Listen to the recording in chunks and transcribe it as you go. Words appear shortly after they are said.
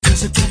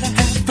You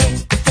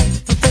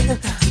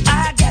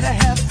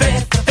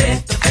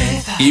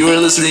are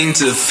listening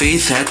to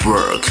Faith at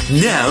Work.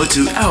 Now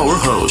to our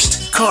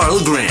host, Carl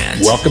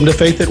Grant. Welcome to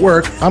Faith at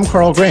Work. I'm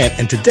Carl Grant,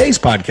 and today's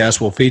podcast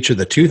will feature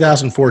the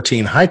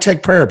 2014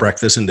 High-Tech Prayer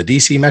Breakfast in the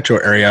D.C. metro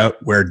area,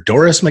 where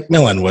Doris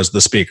McMillan was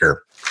the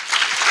speaker.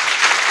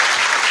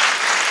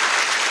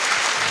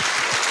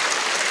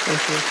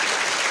 Thank you.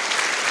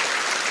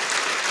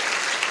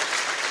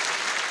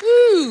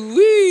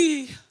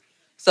 Woo-wee.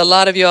 There's a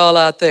lot of y'all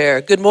out there.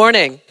 Good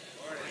morning.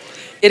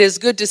 It is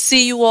good to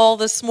see you all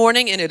this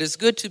morning, and it is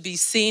good to be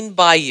seen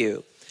by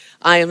you.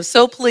 I am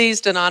so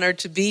pleased and honored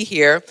to be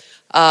here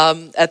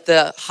at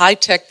the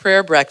High-Tech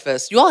Prayer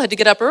Breakfast. You all had to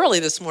get up early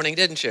this morning,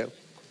 didn't you?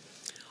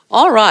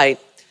 All right.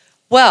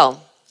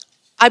 Well,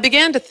 I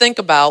began to think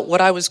about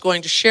what I was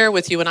going to share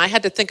with you, and I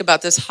had to think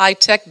about this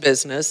high-tech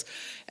business,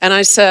 and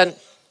I said,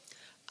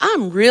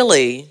 I'm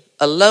really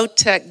a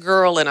low-tech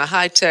girl in a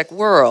high-tech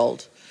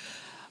world,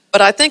 but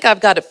I think I've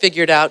got it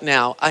figured out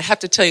now. I have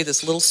to tell you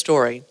this little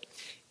story.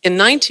 In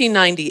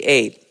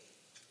 1998,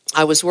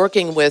 I was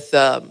working with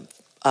on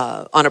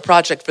a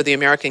project for the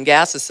American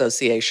Gas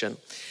Association,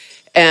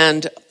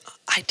 and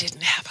I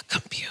didn't have a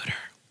computer.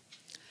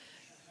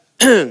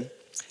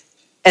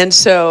 And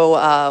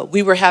so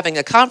we were having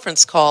a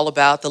conference call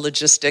about the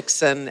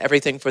logistics and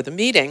everything for the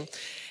meeting,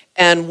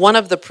 and one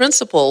of the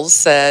principals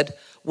said,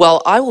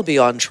 well, I will be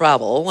on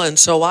travel, and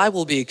so I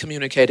will be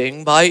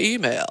communicating by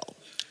email.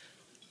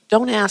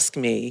 Don't ask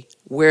me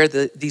where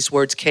these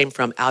words came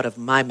from out of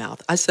my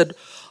mouth. I said,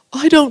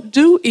 I don't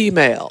do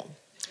email.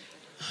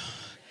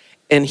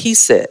 And he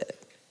said,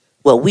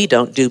 well, we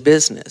don't do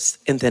business.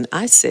 And then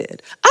I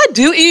said, I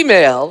do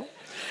email.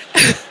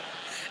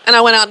 And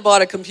I went out and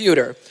bought a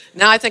computer.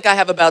 Now I think I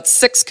have about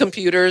 6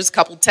 computers, a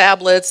couple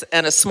tablets,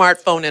 and a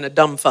smartphone and a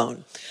dumb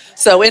phone.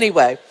 So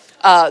anyway,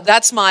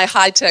 that's my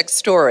high-tech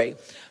story.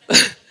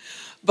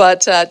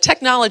 But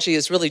technology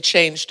has really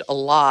changed a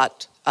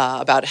lot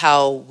about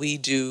how we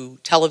do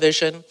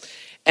television.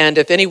 And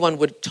if anyone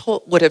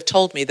would have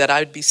told me that I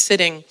would be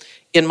sitting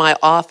in my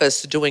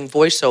office doing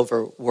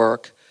voiceover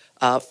work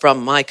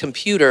from my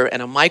computer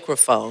and a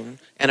microphone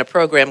and a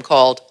program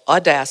called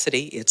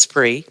Audacity, it's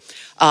free,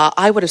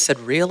 I would have said,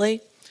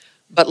 really?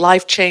 But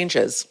life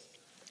changes.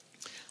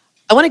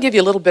 I want to give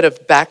you a little bit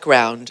of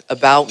background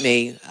about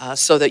me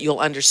so that you'll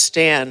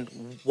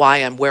understand why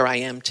I'm where I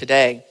am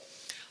today.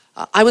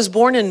 I was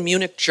born in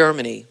Munich,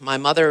 Germany. My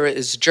mother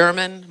is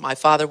German. My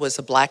father was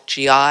a black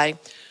GI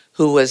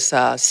who was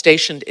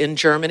stationed in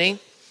Germany.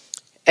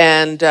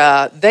 And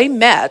they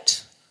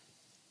met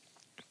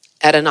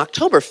at an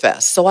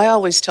Oktoberfest. So I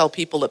always tell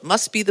people it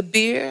must be the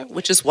beer,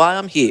 which is why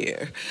I'm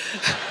here.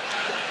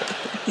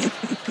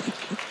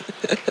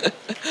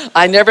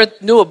 I never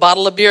knew a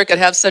bottle of beer could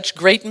have such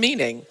great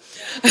meaning.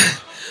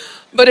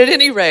 But at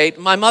any rate,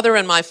 my mother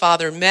and my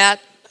father met.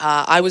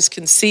 I was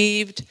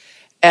conceived,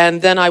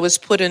 and then I was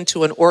put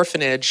into an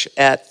orphanage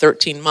at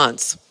 13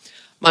 months.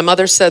 My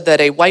mother said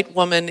that a white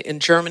woman in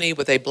Germany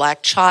with a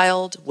black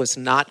child was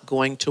not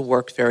going to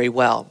work very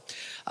well.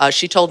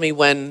 She told me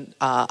when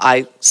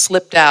I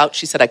slipped out,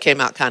 she said I came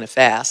out kind of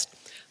fast.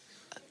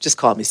 Just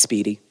call me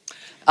Speedy.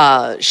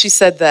 She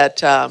said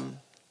that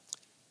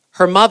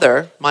her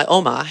mother, my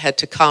Oma, had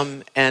to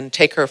come and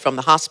take her from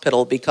the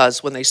hospital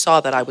because when they saw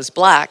that I was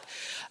black,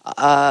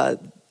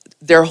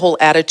 their whole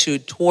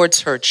attitude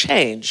towards her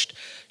changed.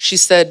 She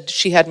said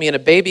she had me in a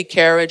baby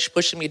carriage,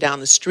 pushing me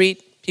down the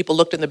street. People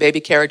looked in the baby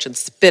carriage and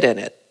spit in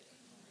it.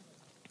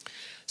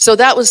 So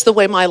that was the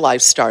way my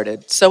life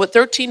started. So at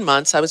 13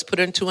 months, I was put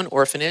into an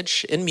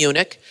orphanage in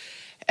Munich.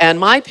 And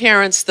my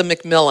parents, the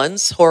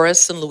McMillans,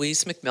 Horace and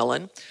Louise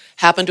McMillan,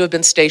 happened to have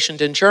been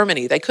stationed in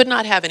Germany. They could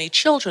not have any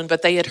children,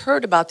 but they had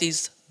heard about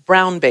these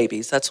brown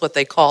babies. That's what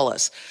they call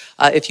us.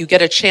 If you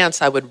get a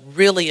chance, I would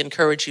really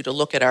encourage you to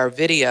look at our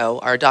video,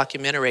 our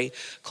documentary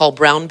called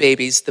Brown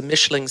Babies, the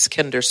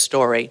Mischlingskinder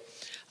story.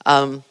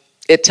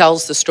 It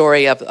tells the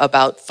story of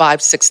about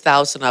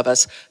 6,000 of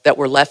us that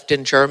were left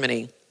in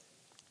Germany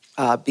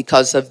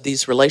because of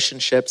these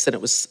relationships, and it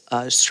was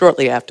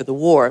shortly after the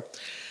war.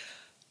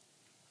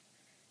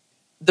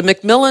 The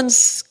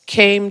McMillans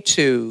came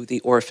to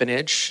the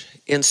orphanage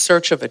in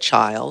search of a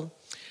child.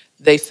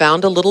 They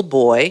found a little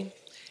boy,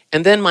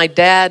 and then my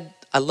dad,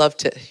 I love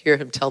to hear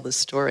him tell this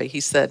story.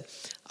 He said,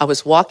 I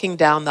was walking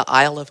down the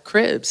aisle of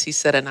cribs. He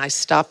said, and I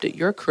stopped at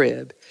your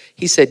crib.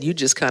 He said, you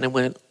just kind of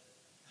went.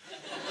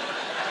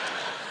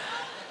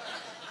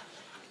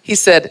 He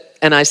said,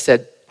 and I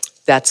said,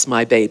 that's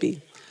my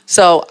baby.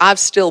 So I've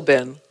still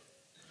been.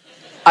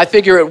 I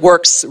figure it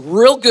works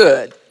real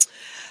good.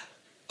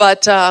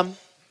 But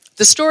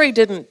the story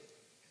didn't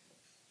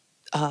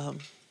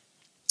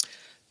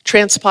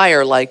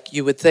transpire like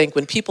you would think.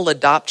 When people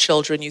adopt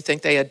children, you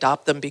think they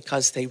adopt them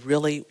because they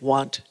really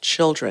want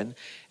children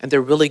and they're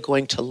really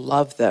going to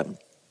love them.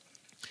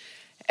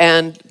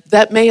 And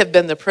that may have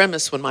been the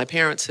premise when my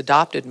parents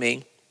adopted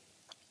me.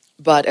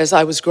 But as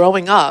I was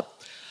growing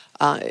up,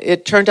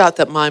 it turned out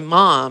that my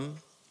mom,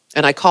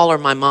 and I call her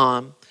my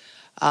mom,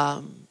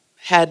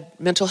 had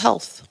mental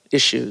health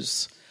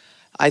issues.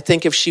 I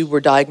think if she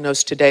were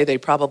diagnosed today, they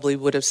probably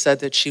would have said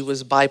that she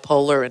was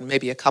bipolar and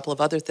maybe a couple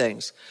of other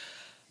things.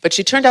 But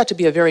she turned out to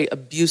be a very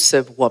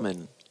abusive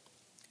woman.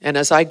 And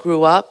as I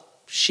grew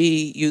up,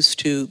 she used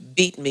to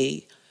beat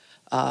me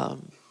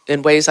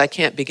in ways I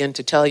can't begin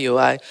to tell you.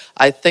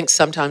 I think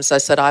sometimes I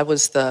said I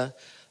was the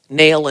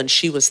nail and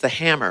she was the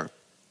hammer.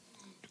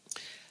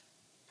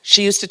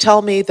 She used to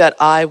tell me that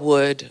I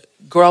would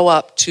grow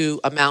up to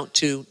amount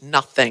to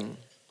nothing,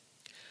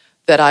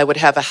 that I would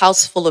have a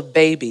house full of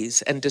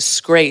babies and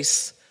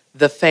disgrace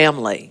the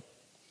family.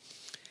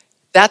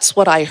 That's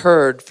what I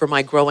heard for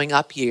my growing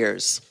up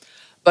years.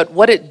 But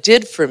what it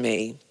did for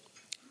me,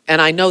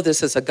 and I know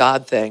this is a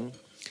God thing,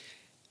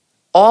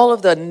 all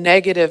of the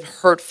negative,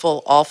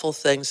 hurtful, awful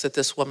things that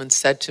this woman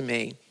said to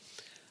me,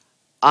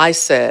 I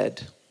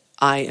said,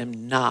 I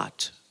am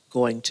not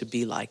going to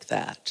be like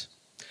that.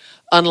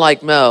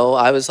 Unlike Mo,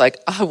 I was like,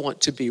 I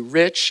want to be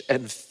rich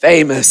and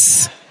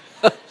famous.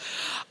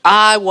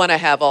 I want to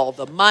have all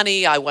the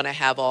money. I want to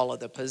have all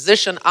of the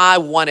position. I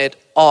want it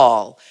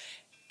all.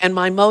 And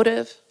my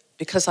motive,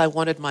 because I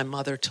wanted my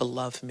mother to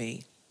love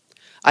me.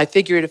 I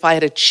figured if I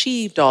had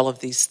achieved all of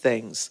these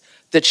things,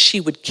 that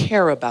she would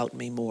care about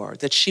me more,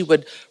 that she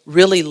would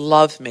really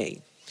love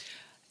me.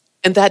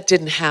 And that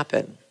didn't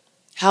happen.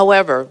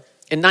 However,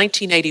 in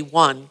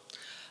 1981,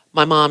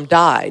 my mom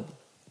died.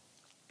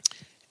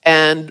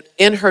 And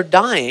in her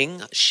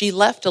dying, she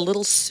left a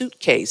little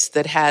suitcase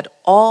that had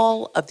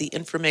all of the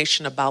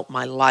information about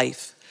my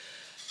life,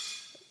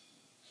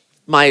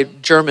 my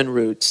German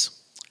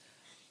roots.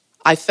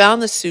 I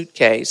found the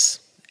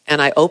suitcase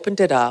and I opened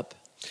it up.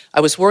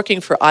 I was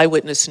working for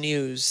Eyewitness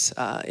News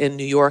in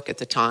New York at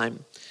the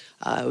time.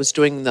 I was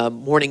doing the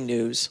morning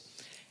news.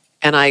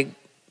 And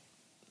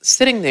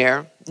sitting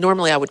there,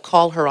 normally I would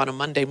call her on a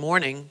Monday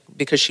morning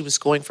because she was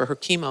going for her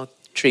chemo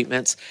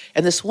treatments.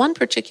 And this one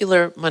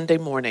particular Monday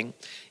morning,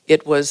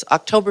 it was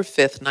October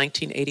 5th,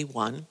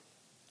 1981.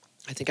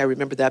 I think I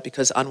remember that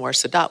because Anwar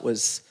Sadat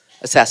was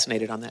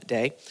assassinated on that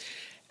day.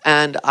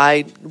 And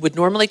I would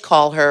normally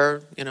call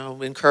her,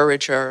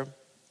 encourage her,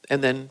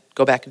 and then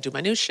go back and do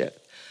my news shift.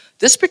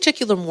 This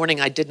particular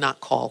morning, I did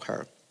not call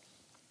her.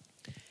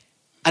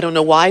 I don't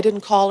know why I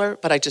didn't call her,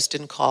 but I just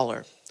didn't call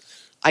her.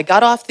 I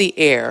got off the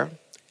air,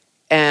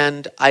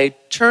 and I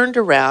turned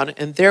around,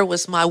 and there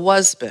was my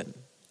husband.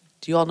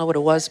 Do you all know what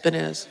a husband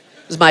is?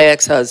 It was my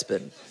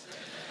ex-husband.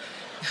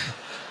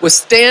 Was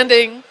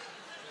standing,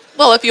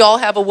 well, if you all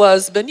have a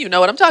husband, you know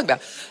what I'm talking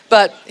about.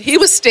 But he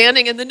was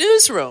standing in the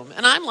newsroom,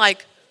 and I'm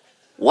like,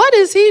 what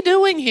is he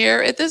doing here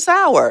at this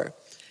hour?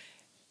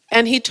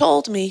 And he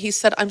told me, he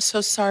said, I'm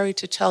so sorry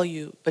to tell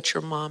you, but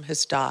your mom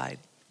has died.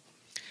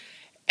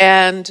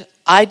 And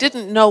I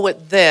didn't know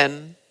it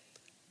then,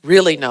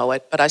 really know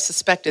it, but I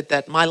suspected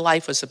that my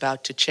life was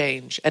about to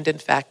change, and in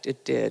fact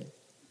it did.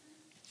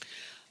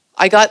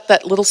 I got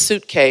that little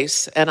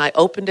suitcase and I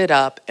opened it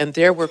up, and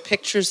there were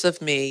pictures of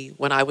me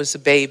when I was a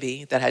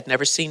baby that I'd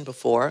never seen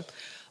before.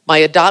 My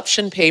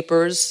adoption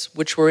papers,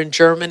 which were in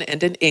German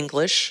and in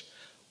English,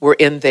 were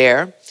in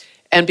there.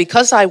 And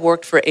because I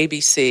worked for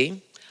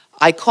ABC,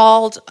 I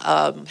called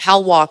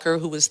Hal Walker,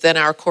 who was then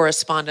our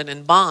correspondent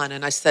in Bonn,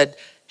 and I said,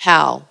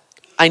 Hal,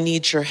 I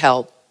need your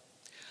help.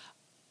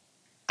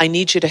 I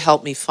need you to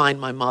help me find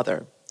my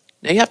mother.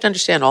 Now you have to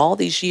understand, all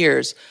these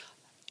years,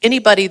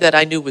 anybody that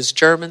I knew was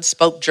German,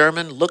 spoke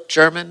German, looked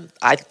German,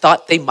 I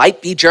thought they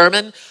might be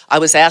German, I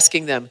was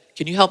asking them,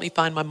 can you help me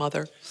find my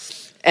mother?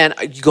 And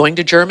are you going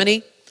to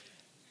Germany?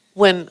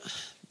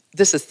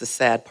 This is the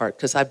sad part,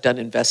 because I've done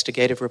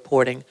investigative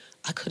reporting.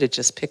 I could have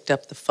just picked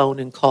up the phone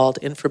and called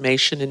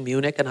information in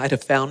Munich and I'd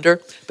have found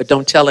her, but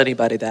don't tell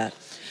anybody that.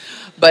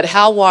 But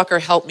Hal Walker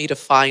helped me to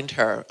find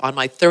her on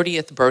my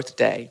 30th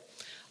birthday.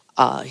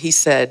 He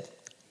said,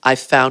 I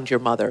found your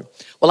mother.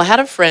 Well, I had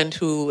a friend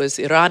who was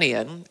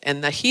Iranian,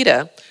 and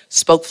Nahida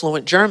spoke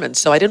fluent German,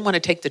 so I didn't want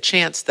to take the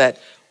chance that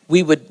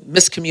we would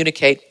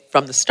miscommunicate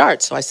from the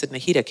start. So I said,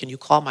 Nahida, can you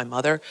call my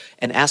mother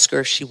and ask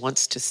her if she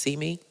wants to see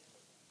me?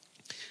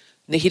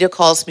 Nahida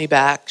calls me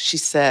back. She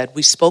said,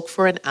 we spoke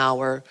for an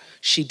hour.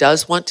 She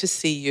does want to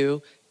see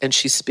you, and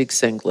she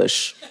speaks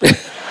English.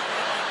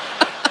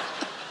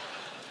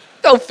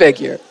 Go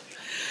figure.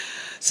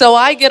 So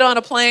I get on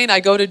a plane, I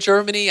go to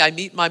Germany, I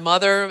meet my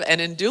mother, and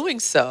in doing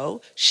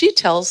so, she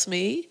tells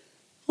me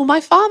who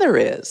my father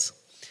is.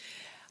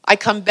 I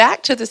come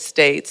back to the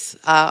States.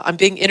 I'm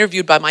being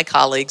interviewed by my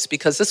colleagues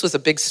because this was a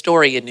big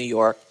story in New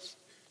York.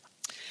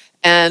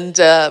 And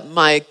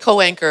my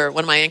co-anchor,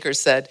 one of my anchors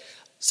said,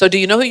 so do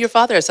you know who your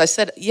father is? I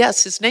said,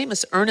 yes, his name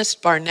is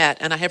Ernest Barnett,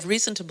 and I have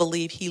reason to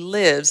believe he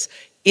lives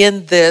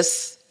in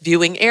this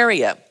viewing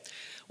area.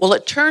 Well,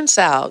 it turns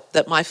out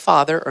that my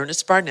father,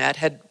 Ernest Barnett,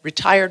 had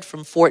retired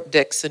from Fort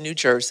Dix in New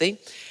Jersey,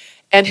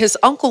 and his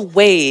Uncle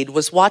Wade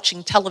was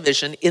watching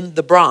television in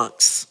the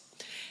Bronx.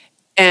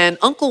 And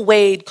Uncle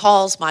Wade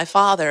calls my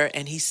father,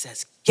 and he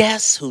says,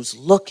 guess who's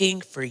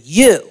looking for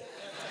you?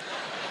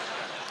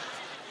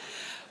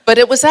 But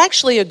it was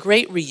actually a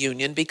great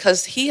reunion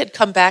because he had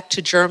come back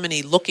to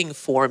Germany looking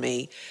for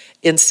me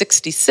in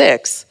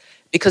 '66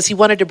 because he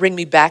wanted to bring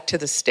me back to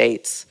the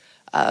States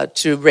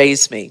to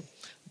raise me.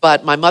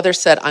 But my mother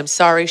said, I'm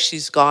sorry,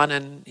 she's gone,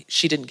 and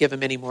she didn't give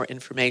him any more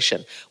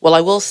information. Well,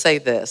 I will say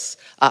this.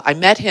 I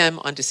met him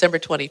on December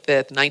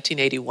 25th,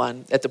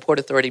 1981, at the Port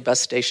Authority bus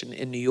station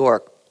in New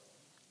York.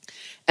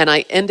 And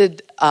I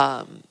ended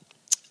up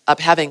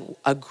having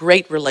a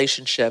great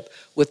relationship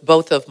with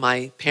both of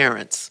my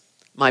parents,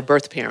 my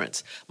birth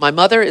parents. My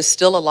mother is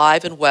still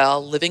alive and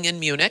well, living in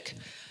Munich,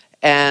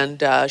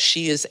 and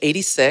she is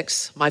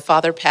 86. My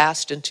father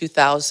passed in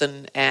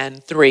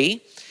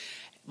 2003.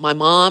 My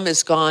mom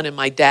is gone, and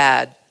my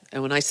dad,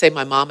 and when I say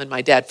my mom and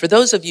my dad, for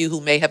those of you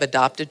who may have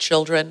adopted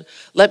children,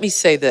 let me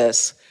say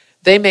this.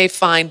 They may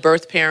find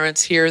birth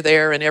parents here,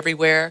 there, and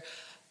everywhere,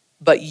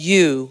 but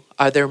you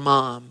are their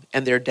mom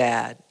and their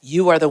dad.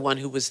 You are the one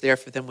who was there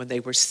for them when they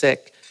were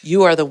sick.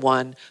 You are the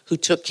one who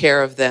took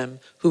care of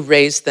them, who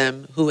raised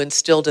them, who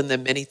instilled in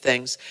them many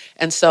things.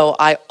 And so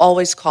I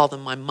always call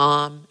them my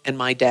mom and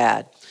my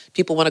dad.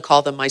 People want to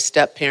call them my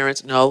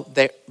step-parents. No,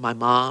 they're my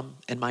mom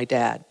and my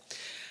dad.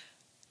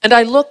 And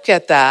I look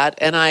at that,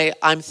 and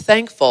I'm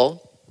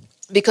thankful,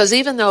 because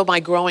even though my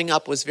growing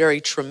up was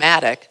very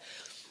traumatic,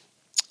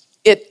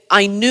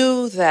 I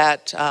knew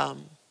that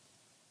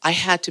I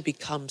had to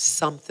become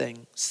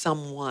something,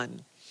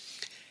 someone.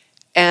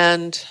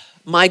 And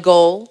my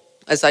goal,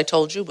 as I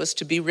told you, was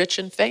to be rich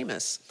and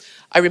famous.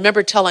 I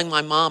remember telling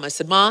my mom, I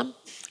said, Mom,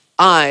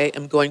 I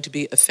am going to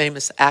be a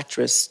famous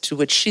actress, to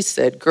which she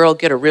said, girl,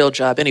 get a real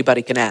job,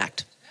 anybody can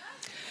act.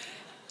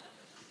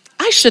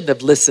 I shouldn't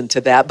have listened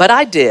to that, but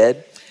I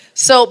did.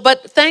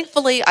 But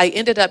thankfully, I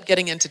ended up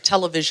getting into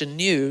television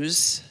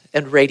news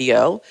and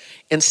radio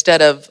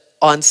instead of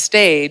on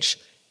stage.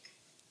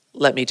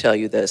 Let me tell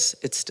you this,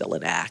 it's still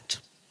an act,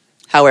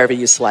 however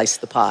you slice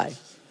the pie.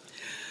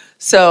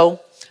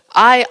 So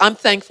I'm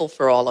thankful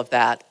for all of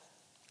that.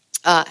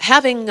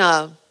 Having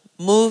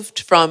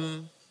moved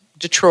from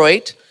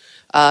Detroit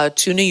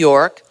to New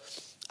York,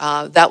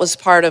 that was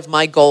part of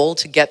my goal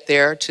to get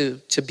there,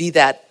 to be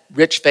that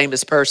rich,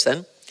 famous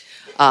person.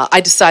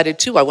 I decided,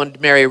 too, I wanted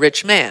to marry a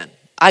rich man.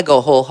 I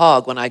go whole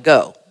hog when I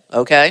go,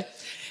 okay?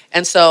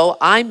 And so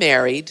I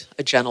married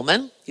a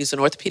gentleman. He's an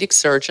orthopedic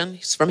surgeon.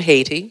 He's from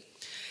Haiti.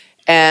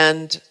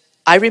 And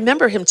I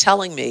remember him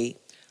telling me,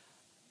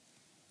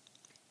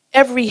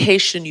 every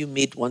Haitian you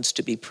meet wants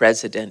to be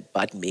president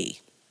but me.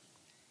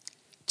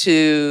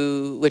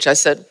 To which I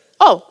said,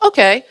 oh,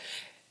 okay.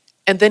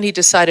 And then he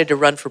decided to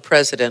run for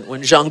president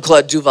when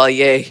Jean-Claude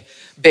Duvalier,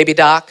 Baby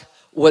Doc,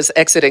 was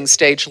exiting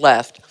stage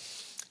left.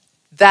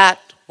 That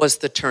was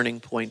the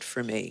turning point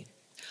for me.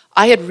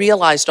 I had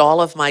realized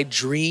all of my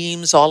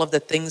dreams, all of the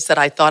things that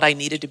I thought I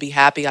needed to be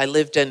happy. I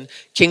lived in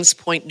Kings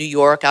Point, New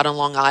York, out on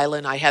Long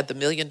Island. I had the $1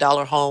 million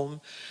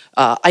home.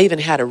 I even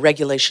had a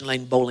regulation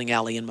lane bowling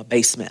alley in my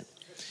basement.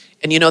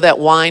 And you know that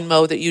wine,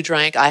 Mo, that you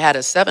drank? I had a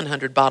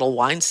 700-bottle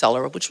wine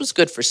cellar, which was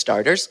good for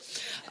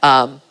starters.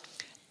 And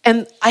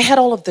I had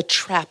all of the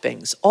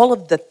trappings, all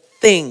of the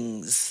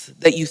things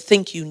that you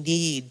think you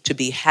need to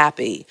be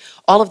happy,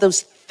 all of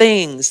those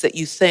things that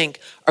you think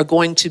are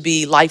going to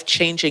be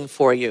life-changing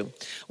for you.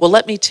 Well,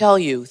 let me tell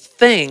you,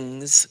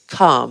 things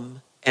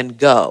come and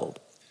go.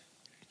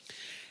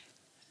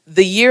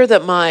 The year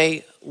that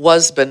my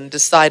husband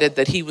decided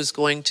that he was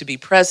going to be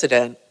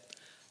president,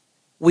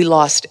 we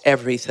lost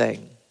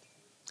everything.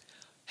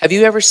 Have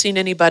you ever seen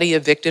anybody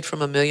evicted from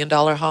 $1 million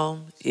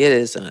home? It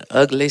is an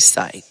ugly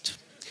sight.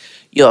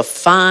 Your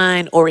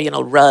fine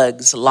Oriental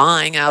rugs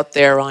lying out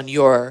there on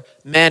your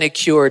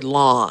manicured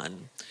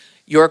lawn,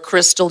 your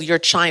crystal, your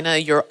china,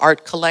 your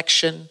art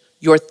collection,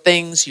 your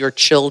things, your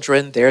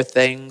children, their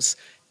things,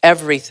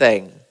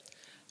 everything.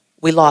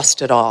 We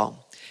lost it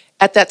all.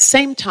 At that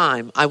same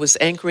time, I was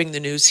anchoring the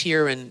news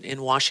here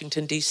in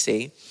Washington,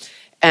 D.C.,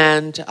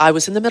 and I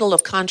was in the middle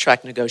of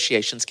contract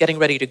negotiations, getting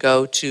ready to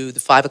go to the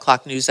 5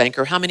 o'clock news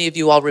anchor. How many of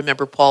you all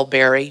remember Paul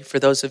Berry, for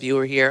those of you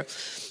who are here?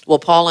 Well,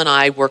 Paul and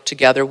I worked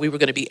together. We were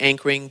going to be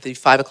anchoring the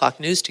 5 o'clock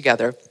news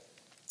together.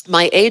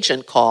 My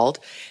agent called,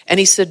 and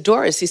he said,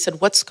 Doris, he said,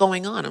 what's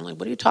going on? I'm like,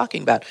 what are you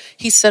talking about?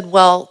 He said,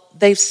 well,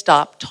 they've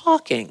stopped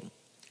talking.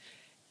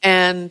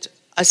 And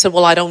I said,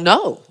 well, I don't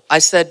know. I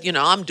said,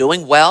 I'm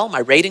doing well. My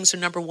ratings are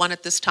 #1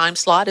 at this time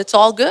slot. It's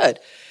all good.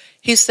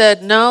 He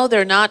said, no,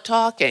 they're not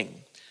talking.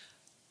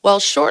 Well,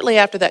 shortly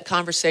after that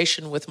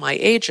conversation with my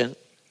agent,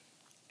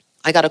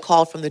 I got a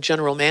call from the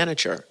general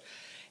manager,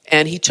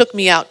 and he took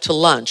me out to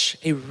lunch,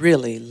 a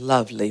really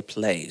lovely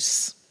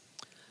place.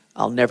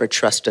 I'll never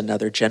trust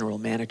another general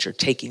manager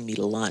taking me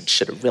to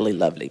lunch at a really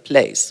lovely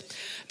place.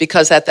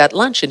 Because at that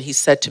luncheon, he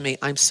said to me,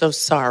 I'm so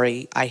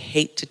sorry, I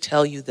hate to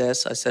tell you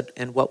this. I said,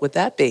 and what would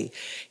that be?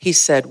 He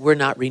said, we're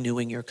not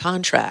renewing your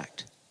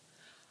contract.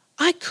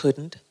 I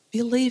couldn't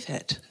believe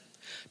it.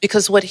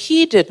 Because what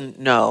he didn't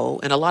know,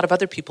 and a lot of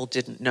other people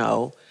didn't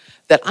know,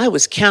 that I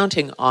was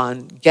counting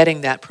on getting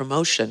that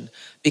promotion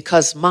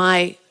because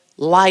my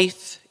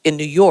life in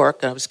New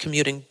York, I was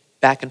commuting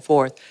back and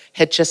forth,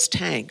 had just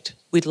tanked.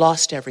 We'd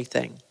lost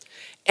everything.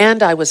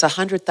 And I was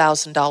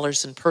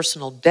 $100,000 in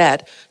personal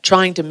debt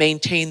trying to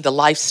maintain the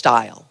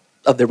lifestyle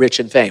of the rich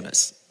and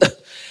famous.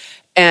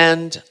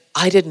 And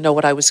I didn't know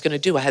what I was going to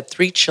do. I had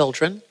 3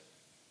 children.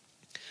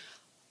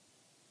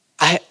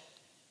 I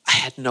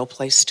had no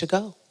place to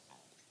go.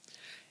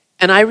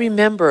 And I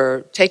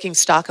remember taking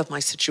stock of my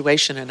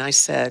situation, and I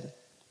said,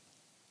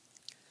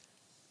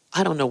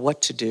 I don't know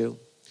what to do.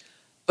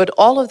 But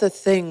all of the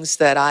things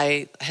that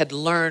I had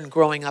learned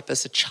growing up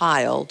as a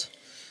child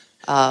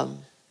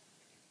kind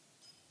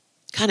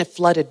of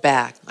flooded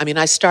back. I mean,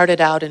 I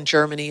started out in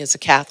Germany as a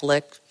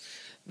Catholic.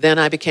 Then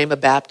I became a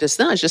Baptist.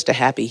 Then I was just a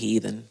happy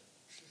heathen,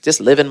 just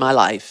living my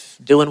life,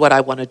 doing what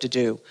I wanted to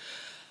do.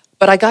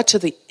 But I got to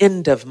the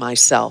end of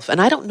myself.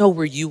 And I don't know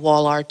where you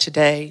all are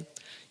today.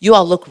 You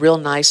all look real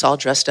nice, all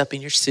dressed up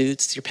in your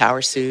suits, your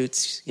power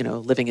suits,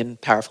 living in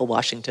powerful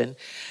Washington.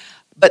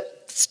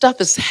 But stuff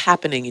is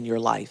happening in your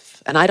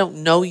life. And I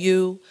don't know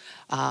you,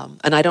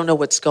 and I don't know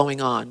what's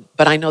going on.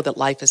 But I know that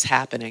life is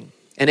happening.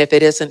 And if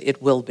it isn't,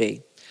 it will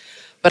be.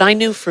 But I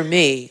knew for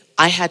me,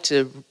 I had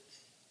to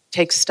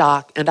take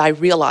stock, and I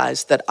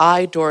realized that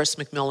I, Doris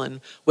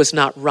McMillan, was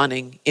not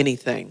running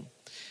anything.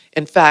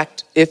 In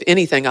fact, if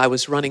anything, I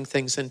was running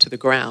things into the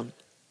ground.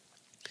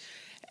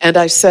 And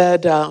I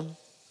said, I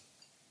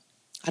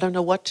don't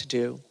know what to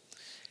do.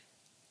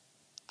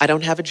 I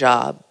don't have a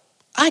job.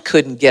 I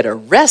couldn't get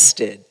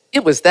arrested.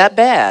 It was that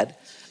bad.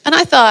 And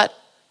I thought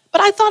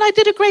I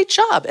did a great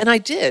job, and I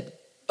did.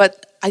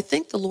 But I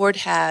think the Lord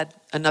had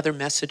another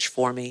message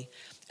for me,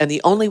 and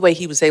the only way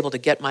he was able to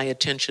get my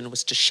attention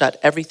was to shut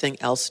everything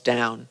else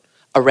down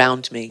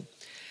around me.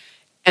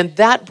 And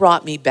that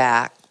brought me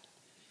back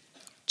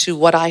to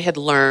what I had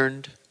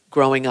learned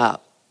growing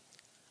up.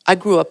 I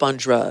grew up on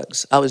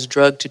drugs. I was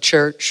drugged to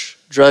church,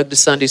 drugged to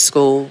Sunday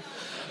school,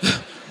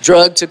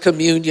 drugged to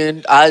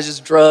communion. I was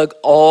just drugged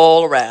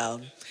all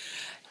around.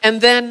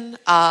 And then,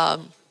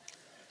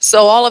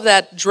 so all of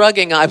that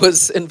drugging I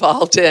was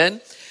involved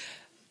in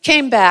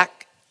came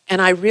back,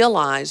 and I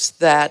realized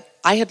that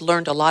I had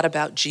learned a lot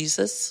about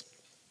Jesus.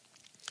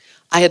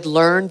 I had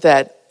learned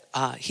that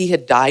he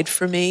had died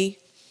for me,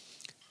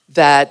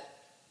 that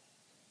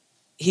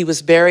he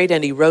was buried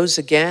and he rose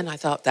again. I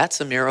thought,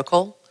 that's a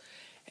miracle.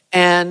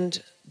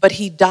 But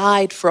he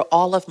died for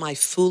all of my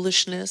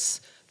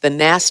foolishness, the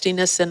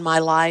nastiness in my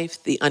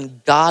life, the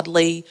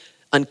ungodly,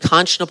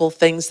 unconscionable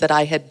things that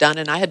I had done,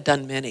 and I had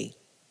done many.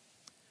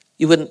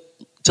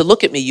 To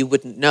look at me, you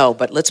wouldn't know,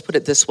 but let's put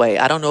it this way.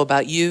 I don't know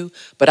about you,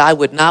 but I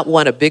would not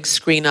want a big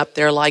screen up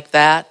there like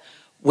that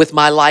with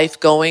my life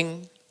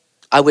going.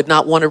 I would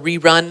not want a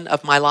rerun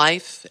of my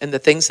life and the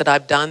things that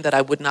I've done that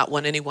I would not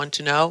want anyone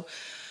to know.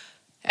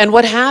 And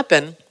what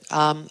happened,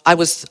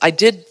 I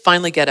did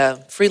finally get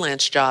a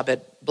freelance job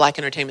at Black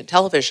Entertainment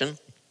Television.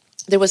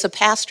 There was a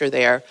pastor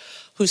there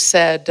who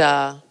said,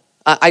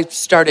 I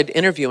started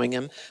interviewing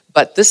him,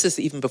 but this is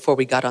even before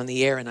we got on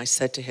the air, and I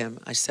said to him,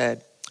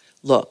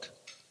 look,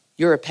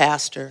 you're a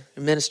pastor, a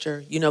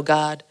minister, you know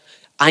God.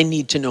 I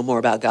need to know more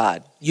about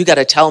God. You got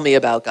to tell me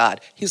about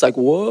God. He's like,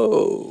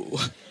 whoa.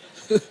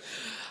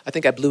 I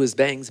think I blew his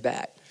bangs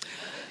back.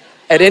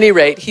 At any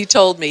rate, he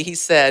told me, he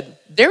said,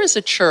 there is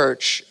a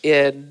church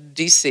in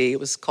D.C., it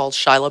was called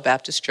Shiloh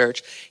Baptist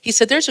Church. He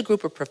said, there's a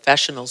group of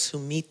professionals who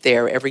meet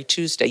there every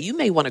Tuesday. You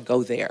may want to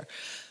go there.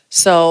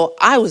 So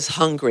I was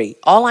hungry.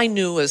 All I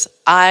knew was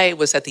I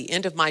was at the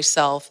end of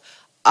myself.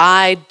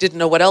 I didn't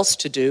know what else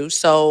to do,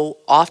 so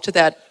off to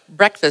that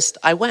breakfast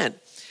I went.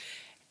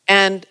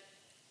 And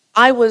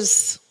I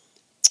was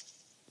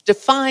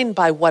defined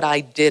by what I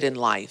did in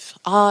life.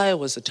 I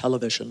was a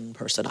television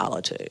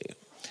personality.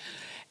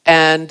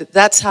 And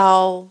that's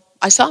how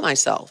I saw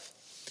myself.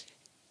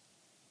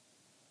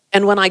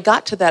 And when I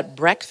got to that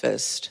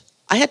breakfast,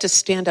 I had to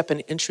stand up and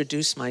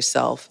introduce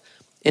myself.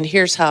 And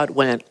here's how it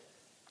went.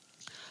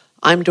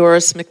 I'm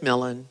Doris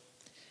McMillan,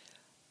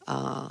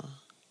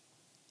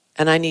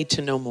 and I need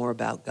to know more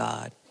about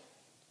God.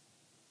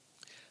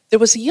 There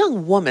was a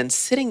young woman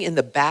sitting in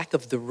the back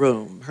of the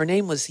room. Her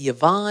name was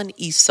Yvonne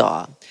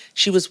Esau.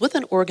 She was with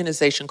an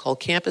organization called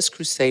Campus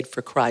Crusade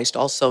for Christ,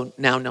 also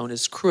now known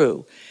as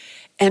Cru.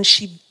 And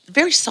she,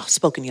 very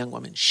soft-spoken young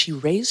woman, she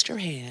raised her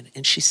hand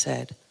and she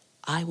said,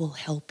 I will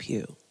help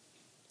you.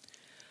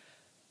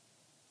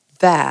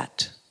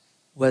 That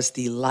was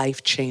the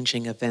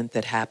life-changing event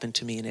that happened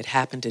to me, and it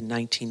happened in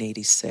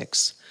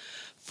 1986.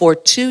 For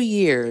 2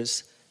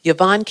 years,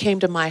 Yvonne came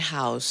to my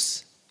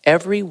house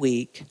every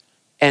week,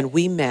 and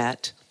we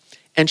met,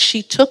 and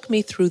she took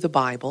me through the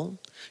Bible.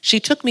 She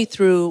took me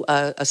through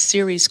a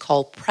series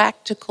called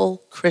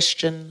Practical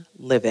Christian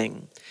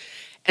Living.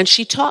 And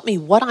she taught me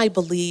what I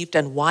believed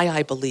and why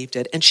I believed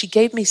it, and she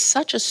gave me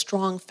such a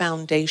strong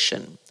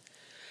foundation.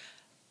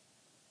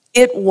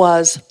 It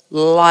was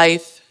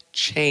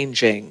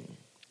life-changing.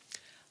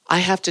 I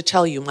have to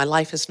tell you, my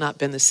life has not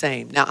been the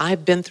same. Now,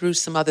 I've been through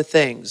some other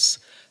things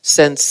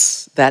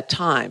since that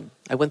time.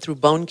 I went through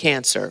bone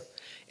cancer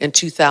in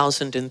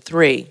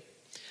 2003.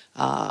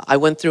 I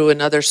went through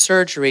another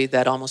surgery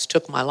that almost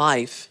took my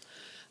life.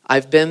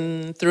 I've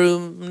been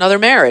through another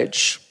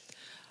marriage.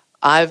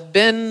 I've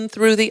been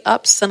through the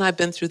ups and I've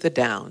been through the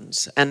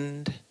downs.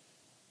 And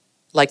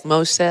like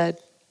Mo said,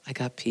 I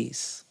got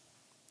peace.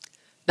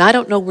 Now, I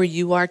don't know where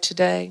you are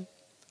today,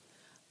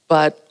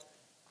 but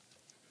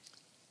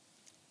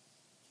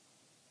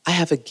I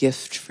have a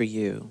gift for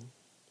you.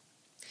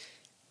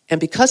 And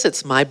because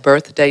it's my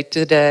birthday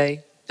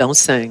today, don't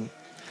sing.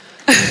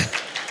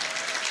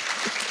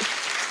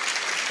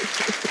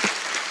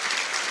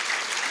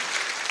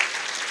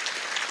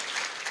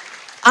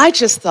 I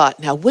just thought,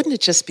 now wouldn't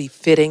it just be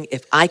fitting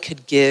if I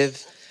could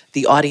give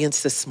the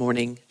audience this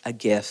morning a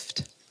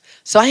gift?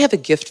 So I have a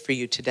gift for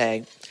you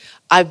today.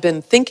 I've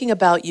been thinking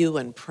about you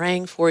and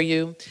praying for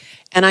you.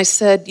 And I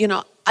said,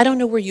 I don't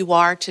know where you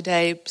are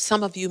today.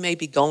 Some of you may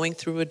be going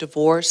through a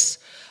divorce.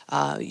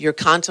 You're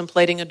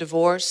contemplating a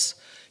divorce.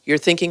 You're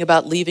thinking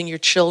about leaving your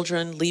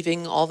children,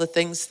 leaving all the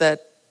things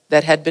that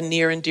had been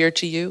near and dear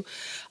to you.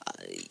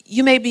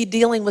 You may be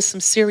dealing with some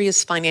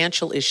serious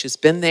financial issues.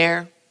 Been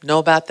there, know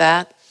about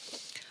that.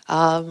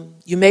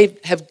 You may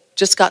have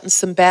just gotten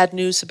some bad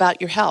news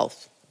about your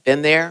health.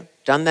 Been there,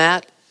 done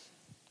that.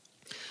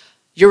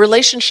 Your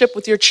relationship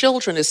with your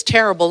children is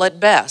terrible at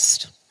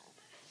best.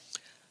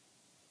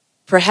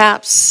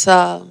 Perhaps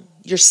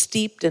you're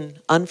steeped in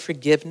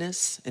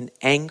unforgiveness and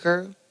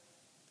anger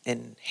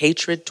and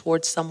hatred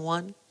towards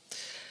someone.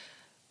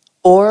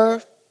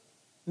 Or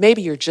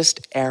maybe you're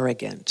just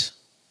arrogant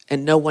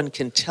and no one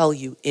can tell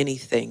you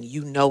anything.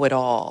 You know it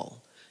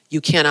all.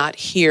 You cannot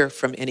hear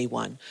from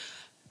anyone.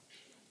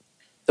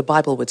 The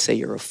Bible would say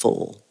you're a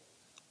fool.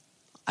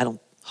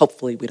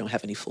 Hopefully we don't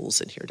have any fools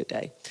in here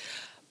today.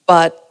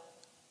 But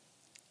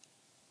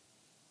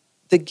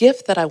the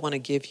gift that I want to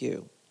give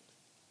you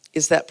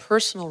is that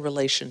personal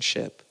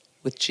relationship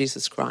with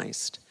Jesus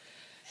Christ.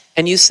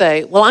 And you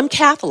say, well, I'm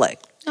Catholic.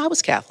 No, I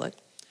was Catholic.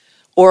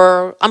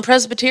 Or I'm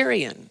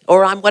Presbyterian,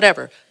 or I'm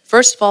whatever.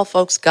 First of all,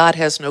 folks, God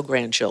has no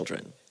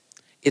grandchildren.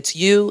 It's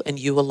you and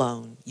you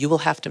alone. You will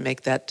have to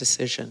make that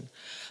decision.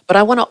 But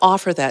I want to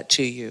offer that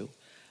to you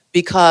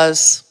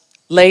because,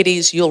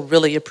 ladies, you'll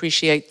really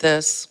appreciate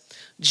this.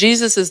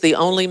 Jesus is the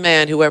only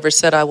man who ever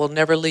said, I will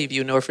never leave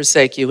you nor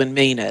forsake you, and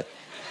mean it.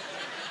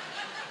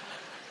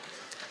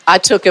 I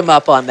took him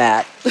up on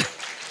that.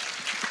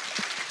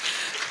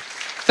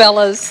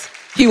 Fellas,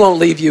 he won't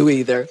leave you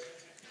either.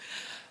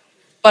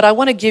 But I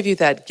want to give you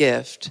that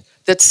gift,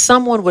 that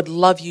someone would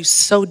love you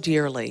so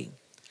dearly,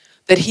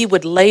 that he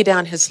would lay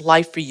down his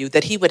life for you,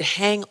 that he would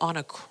hang on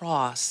a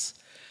cross,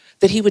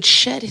 that he would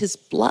shed his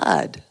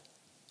blood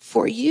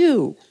for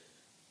you.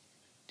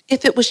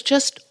 If it was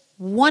just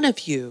one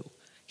of you,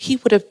 he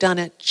would have done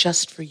it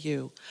just for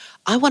you.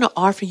 I want to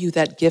offer you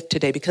that gift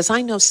today because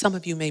I know some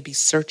of you may be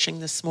searching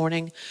this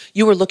morning.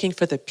 You were looking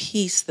for the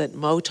peace that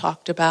Mo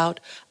talked about.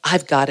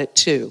 I've got it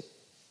too.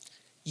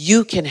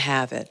 You can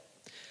have it.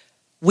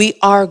 We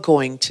are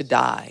going to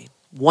die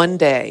one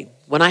day.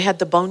 When I had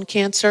the bone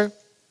cancer,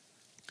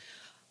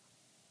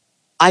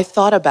 I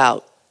thought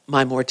about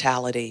my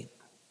mortality,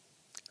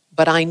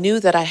 but I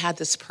knew that I had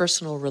this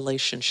personal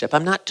relationship.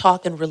 I'm not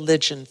talking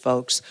religion,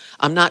 folks.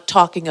 I'm not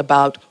talking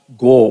about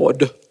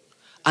God.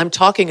 I'm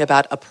talking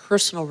about a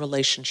personal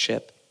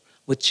relationship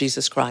with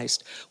Jesus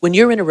Christ. When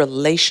you're in a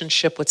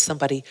relationship with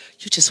somebody,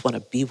 you just want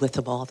to be with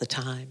them all the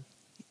time.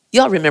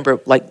 Y'all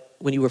remember like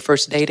when you were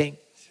first dating?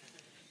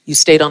 You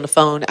stayed on the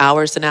phone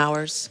hours and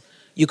hours.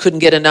 You couldn't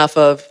get enough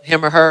of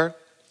him or her.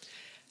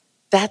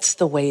 That's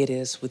the way it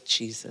is with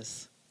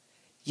Jesus.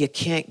 You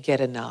can't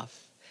get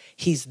enough.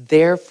 He's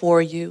there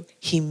for you.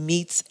 He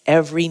meets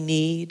every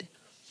need.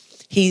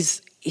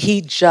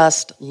 He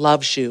just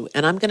loves you.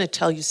 And I'm going to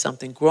tell you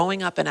something.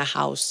 Growing up in a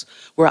house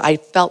where I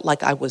felt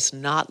like I was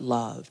not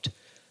loved,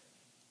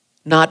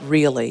 not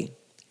really,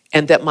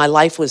 and that my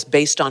life was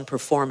based on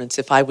performance.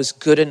 If I was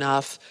good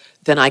enough,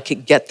 then I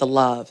could get the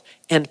love.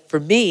 And for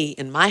me,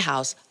 in my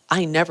house,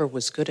 I never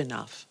was good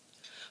enough.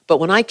 But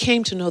when I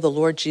came to know the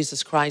Lord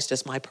Jesus Christ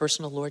as my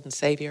personal Lord and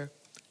Savior,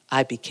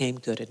 I became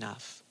good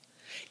enough.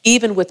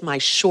 Even with my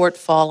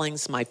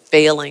shortfallings, my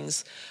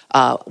failings,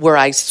 where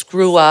I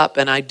screw up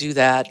and I do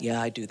that,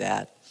 I do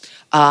that.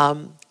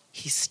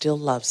 He still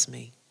loves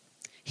me.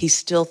 He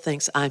still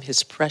thinks I'm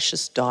his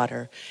precious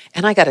daughter.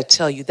 And I got to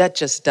tell you, that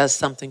just does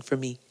something for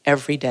me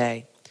every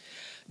day.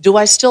 Do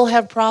I still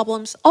have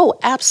problems? Oh,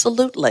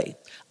 absolutely.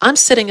 I'm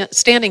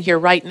standing here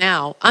right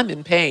now. I'm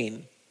in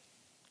pain.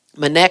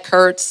 My neck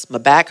hurts, my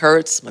back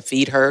hurts, my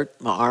feet hurt,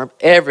 my arm,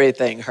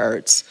 everything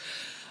hurts.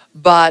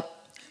 But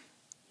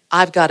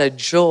I've got a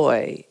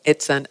joy.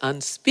 It's an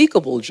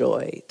unspeakable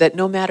joy that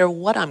no matter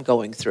what I'm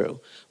going through.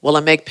 Will I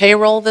make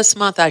payroll this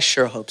month? I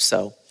sure hope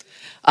so.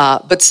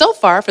 But so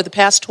far, for the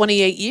past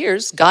 28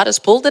 years, God has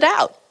pulled it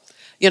out.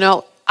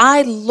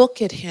 I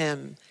look at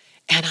him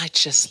and I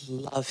just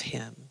love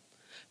him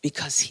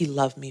because he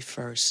loved me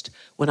first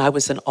when I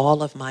was in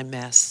all of my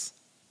mess.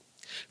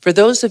 For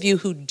those of you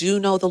who do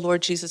know the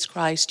Lord Jesus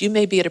Christ, you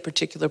may be at a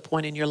particular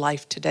point in your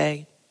life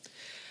today.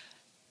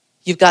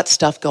 You've got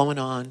stuff going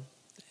on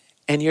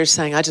and you're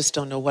saying, I just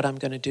don't know what I'm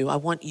going to do. I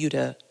want you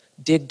to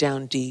dig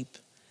down deep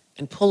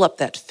and pull up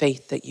that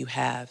faith that you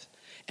have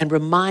and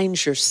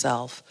remind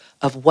yourself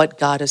of what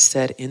God has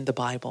said in the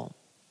Bible.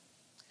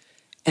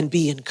 And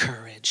be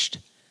encouraged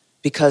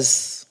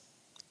because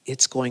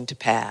it's going to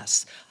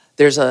pass.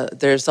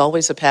 There's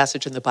always a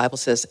passage in the Bible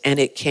says, and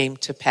it came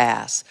to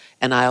pass.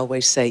 And I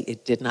always say,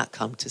 it did not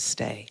come to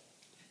stay.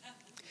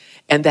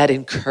 And that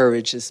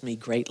encourages me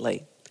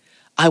greatly.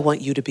 I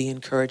want you to be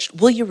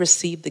encouraged. Will you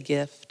receive the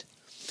gift?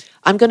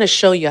 I'm going to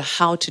show you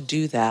how to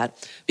do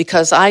that,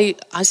 because I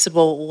said,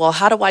 well,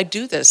 how do I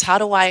do this? How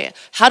do I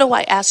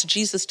ask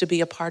Jesus to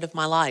be a part of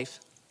my life?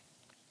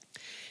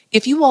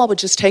 If you all would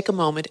just take a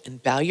moment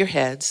and bow your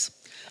heads,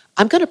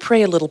 I'm going to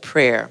pray a little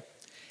prayer.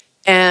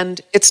 And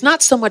it's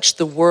not so much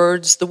the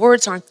words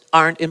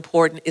aren't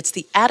important, it's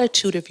the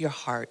attitude of your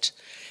heart.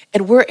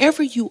 And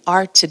wherever you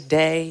are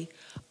today,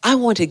 I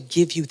want to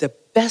give you the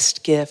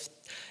best gift.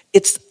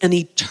 It's an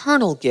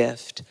eternal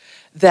gift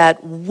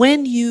that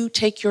when you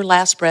take your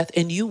last breath,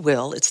 and you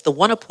will, it's the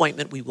one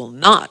appointment we will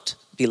not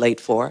be late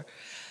for,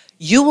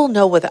 you will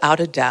know without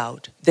a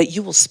doubt that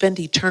you will spend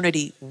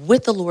eternity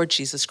with the Lord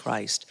Jesus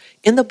Christ.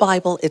 In the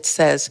Bible, it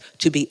says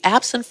to be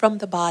absent from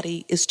the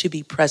body is to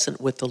be present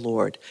with the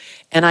Lord.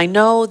 And I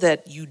know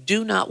that you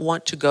do not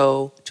want to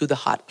go to the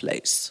hot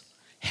place.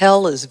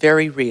 Hell is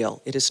very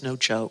real. It is no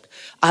joke.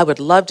 I would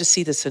love to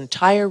see this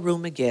entire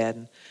room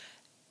again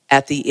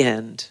at the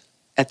end,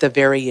 at the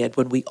very end,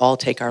 when we all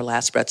take our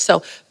last breath.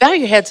 So bow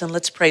your heads and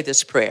let's pray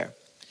this prayer.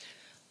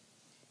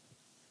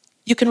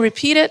 You can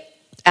repeat it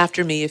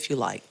after me if you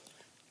like.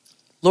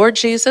 Lord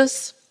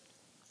Jesus,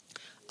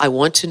 I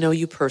want to know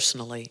you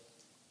personally.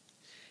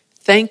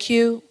 Thank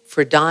you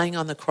for dying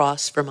on the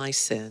cross for my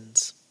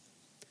sins.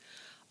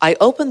 I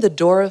open the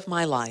door of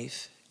my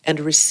life and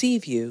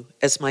receive you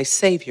as my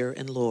Savior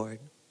and Lord.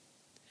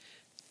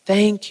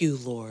 Thank you,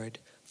 Lord,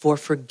 for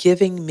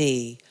forgiving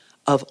me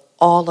of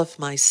all of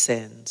my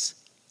sins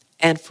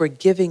and for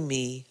giving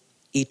me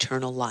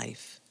eternal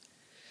life.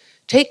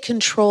 Take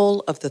control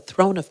of the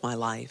throne of my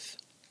life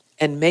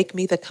and make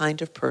me the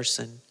kind of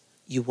person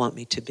you want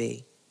me to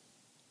be.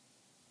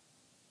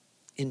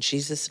 In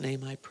Jesus'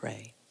 name I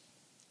pray.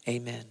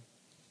 Amen.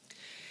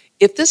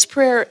 If this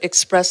prayer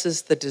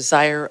expresses the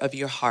desire of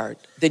your heart,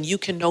 then you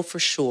can know for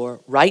sure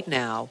right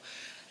now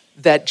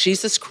that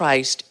Jesus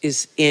Christ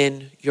is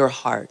in your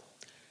heart.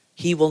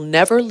 He will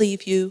never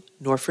leave you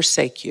nor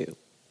forsake you.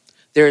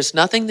 There is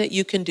nothing that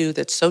you can do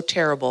that's so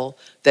terrible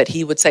that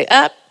he would say,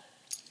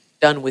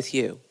 done with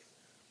you.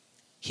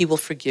 He will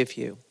forgive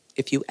you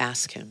if you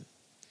ask him.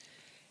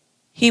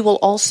 He will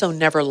also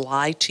never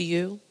lie to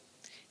you.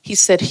 He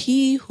said,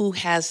 he who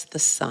has the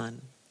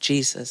Son,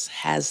 Jesus,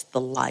 has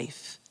the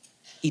life,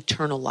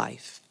 eternal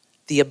life,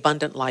 the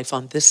abundant life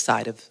on this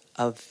side of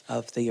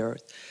the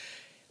earth.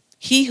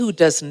 He who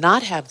does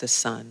not have the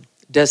Son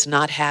does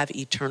not have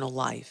eternal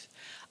life.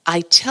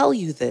 I tell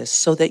you this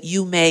so that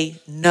you may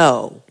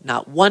know,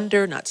 not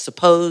wonder, not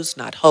suppose,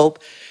 not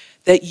hope,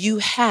 that you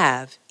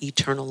have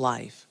eternal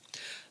life.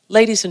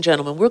 Ladies and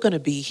gentlemen, we're going to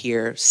be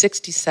here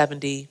 60,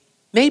 70,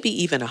 maybe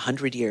even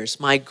 100 years.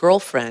 My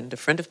girlfriend, a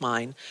friend of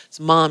mine, his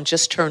mom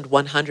just turned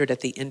 100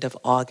 at the end of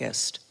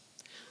August.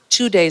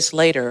 2 days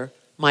later,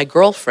 my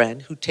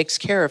girlfriend, who takes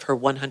care of her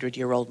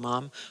 100-year-old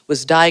mom,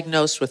 was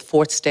diagnosed with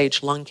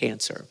 4th-stage lung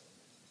cancer.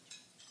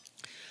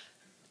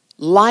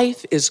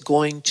 Life is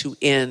going to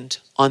end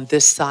on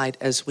this side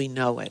as we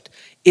know it.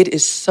 It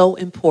is so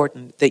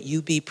important that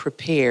you be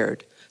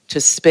prepared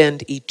to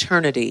spend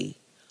eternity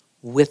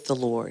with the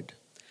Lord.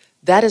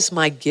 That is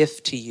my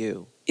gift to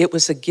you. It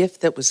was a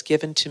gift that was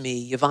given to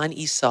me. Yvonne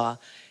Esau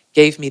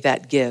gave me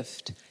that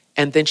gift,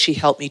 and then she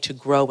helped me to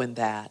grow in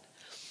that.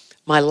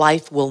 My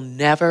life will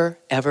never,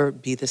 ever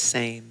be the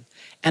same.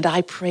 And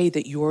I pray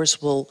that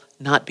yours will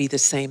not be the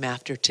same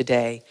after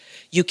today.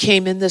 You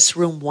came in this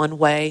room one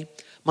way.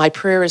 My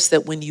prayer is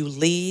that when you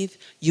leave,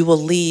 you will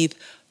leave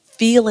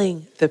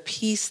feeling the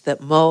peace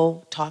that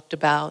Mo talked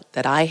about,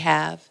 that I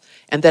have,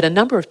 and that a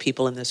number of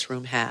people in this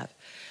room have.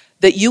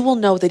 That you will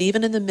know that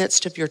even in the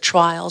midst of your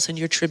trials and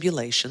your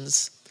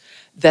tribulations,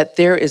 that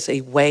there is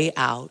a way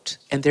out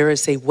and there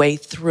is a way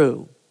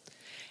through.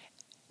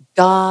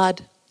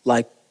 God,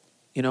 like,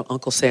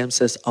 Uncle Sam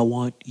says, I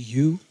want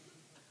you.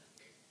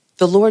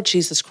 The Lord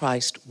Jesus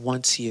Christ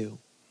wants you.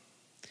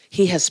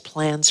 He has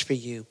plans for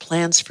you,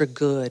 plans for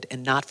good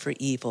and not for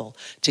evil,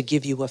 to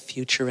give you a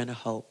future and a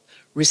hope.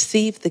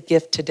 Receive the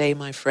gift today,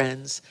 my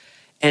friends,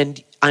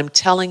 and I'm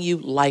telling you,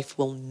 life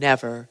will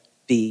never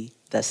be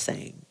the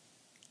same.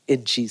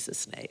 In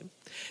Jesus' name.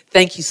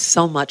 Thank you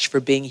so much for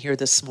being here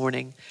this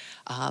morning.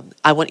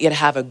 I want you to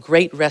have a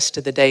great rest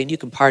of the day, and you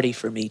can party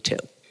for me too.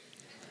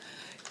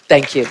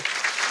 Thank you.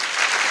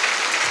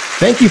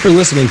 Thank you for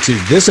listening to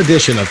this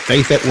edition of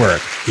Faith at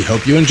Work. We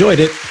hope you enjoyed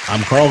it.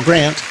 I'm Carl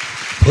Grant.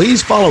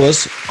 Please follow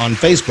us on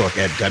Facebook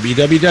at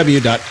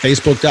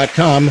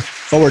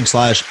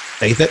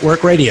www.facebook.com/Faith at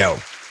Work Radio.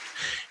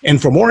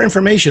 And for more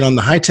information on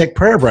the High Tech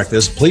Prayer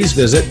Breakfast, please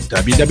visit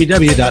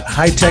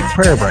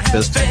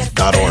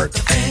www.hightechprayerbreakfast.org.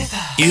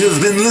 You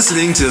have been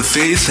listening to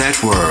Faith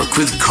at Work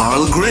with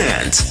Carl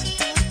Grant.